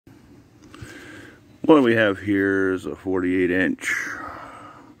What we have here is a 48-inch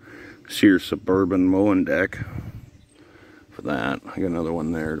Sears Suburban mowing deck. For that, I got another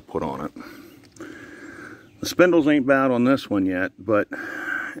one there to put on it. The spindles ain't bad on this one yet, but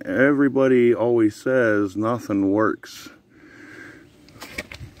everybody always says nothing works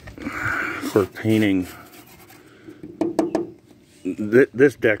for painting.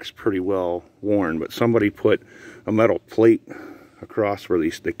 This deck's pretty well worn, but somebody put a metal plate across where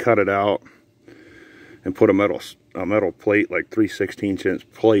they cut it out and put a metal plate, like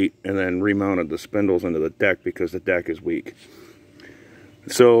 3/16" plate, and then remounted the spindles into the deck because the deck is weak.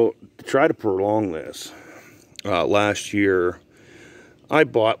 So to try to prolong this, last year I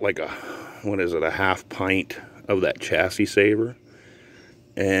bought like a half pint of that chassis saver,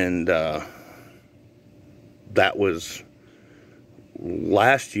 and that was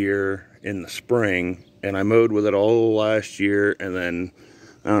last year in the spring, and I mowed with it all last year, and then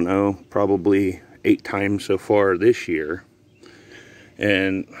I don't know, probably 8 times so far this year.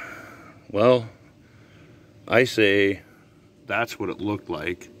 And well, I say that's what it looked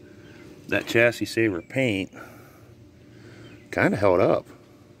like. That chassis saver paint kind of held up.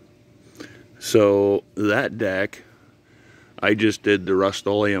 So that deck, I just did the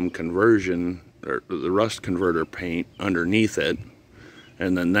Rust-Oleum conversion, or the rust converter paint underneath it,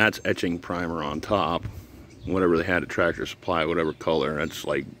 and then that's etching primer on top, whatever they had at Tractor Supply, whatever color. That's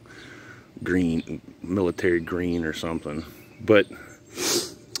like green, military green or something. But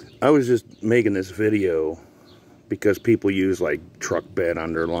I was just making this video because people use like truck bed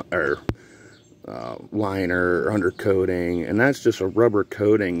liner or undercoating, and that's just a rubber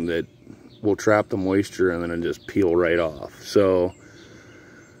coating that will trap the moisture and then it just peel right off. So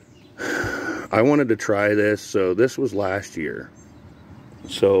I wanted to try this. So this was last year.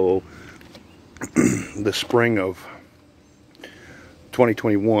 So the spring of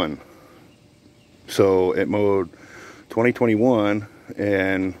 2021. So it mowed 2021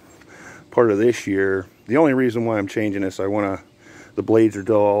 and part of this year. The only reason why I'm changing this, the blades are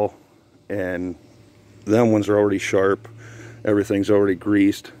dull and them ones are already sharp. Everything's already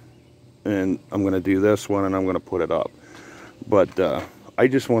greased, and I'm going to do this one and I'm going to put it up. But I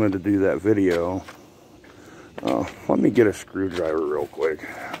just wanted to do that video. Let me get a screwdriver real quick.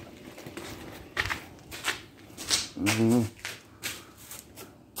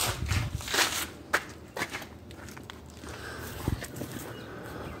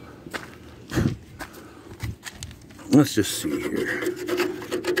 Let's just see here.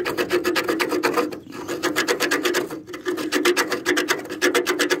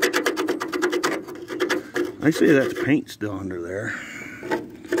 I say that's paint still under there.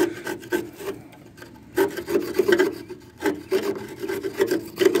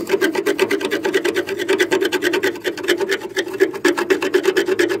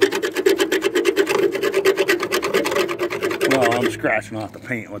 Well, I'm scratching off the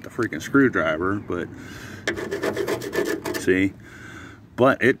paint with the freaking screwdriver, but see,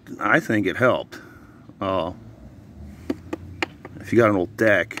 but I think it helped. If you got an old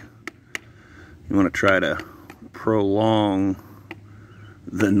deck, you want to try to prolong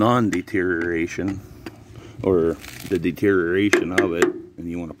the non-deterioration or the deterioration of it, and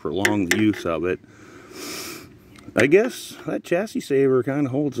you want to prolong the use of it. I guess that chassis saver kind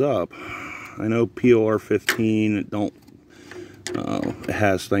of holds up. I know POR 15 it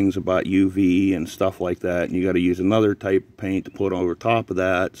has things about UV and stuff like that, and you got to use another type of paint to put over top of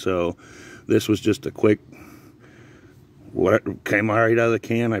that. So this was just a quick, what came right out of the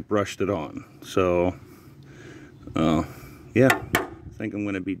can, I brushed it on. So yeah, I think I'm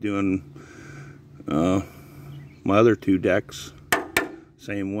going to be doing my other 2 decks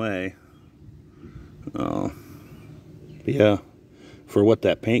same way. Yeah, for what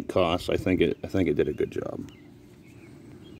that paint costs, I think it did a good job.